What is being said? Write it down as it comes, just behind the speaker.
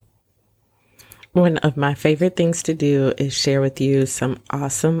One of my favorite things to do is share with you some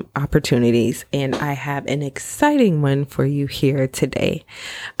awesome opportunities, and I have an exciting one for you here today.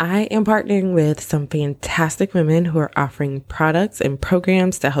 I am partnering with some fantastic women who are offering products and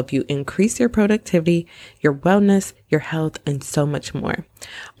programs to help you increase your productivity, your wellness, your health, and so much more.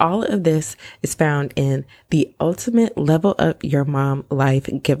 All of this is found in the Ultimate Level Up Your Mom Life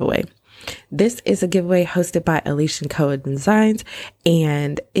giveaway. This is a giveaway hosted by Alicia Coa Designs,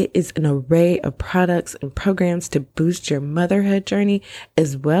 and it is an array of products and programs to boost your motherhood journey,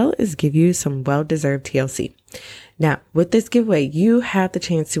 as well as give you some well-deserved TLC. Now, with this giveaway, you have the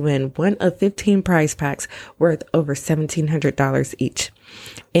chance to win one of 15 prize packs worth over $1,700 each.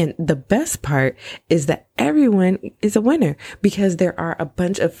 And the best part is that everyone is a winner because there are a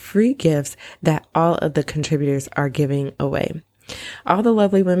bunch of free gifts that all of the contributors are giving away. All the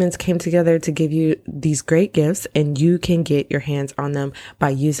lovely women came together to give you these great gifts, and you can get your hands on them by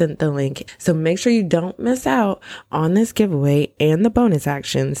using the link. So make sure you don't miss out on this giveaway and the bonus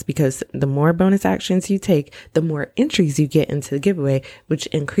actions, because the more bonus actions you take, the more entries you get into the giveaway, which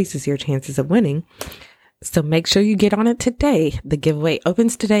increases your chances of winning. So make sure you get on it today. The giveaway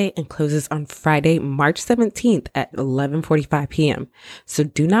opens today and closes on Friday, March 17th at 11:45 p.m. So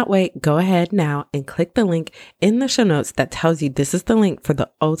do not wait. Go ahead now and click the link in the show notes that tells you this is the link for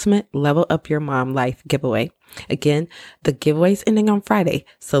the Ultimate Level Up Your Mom Life giveaway. Again, the giveaway is ending on Friday,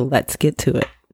 so let's get to it.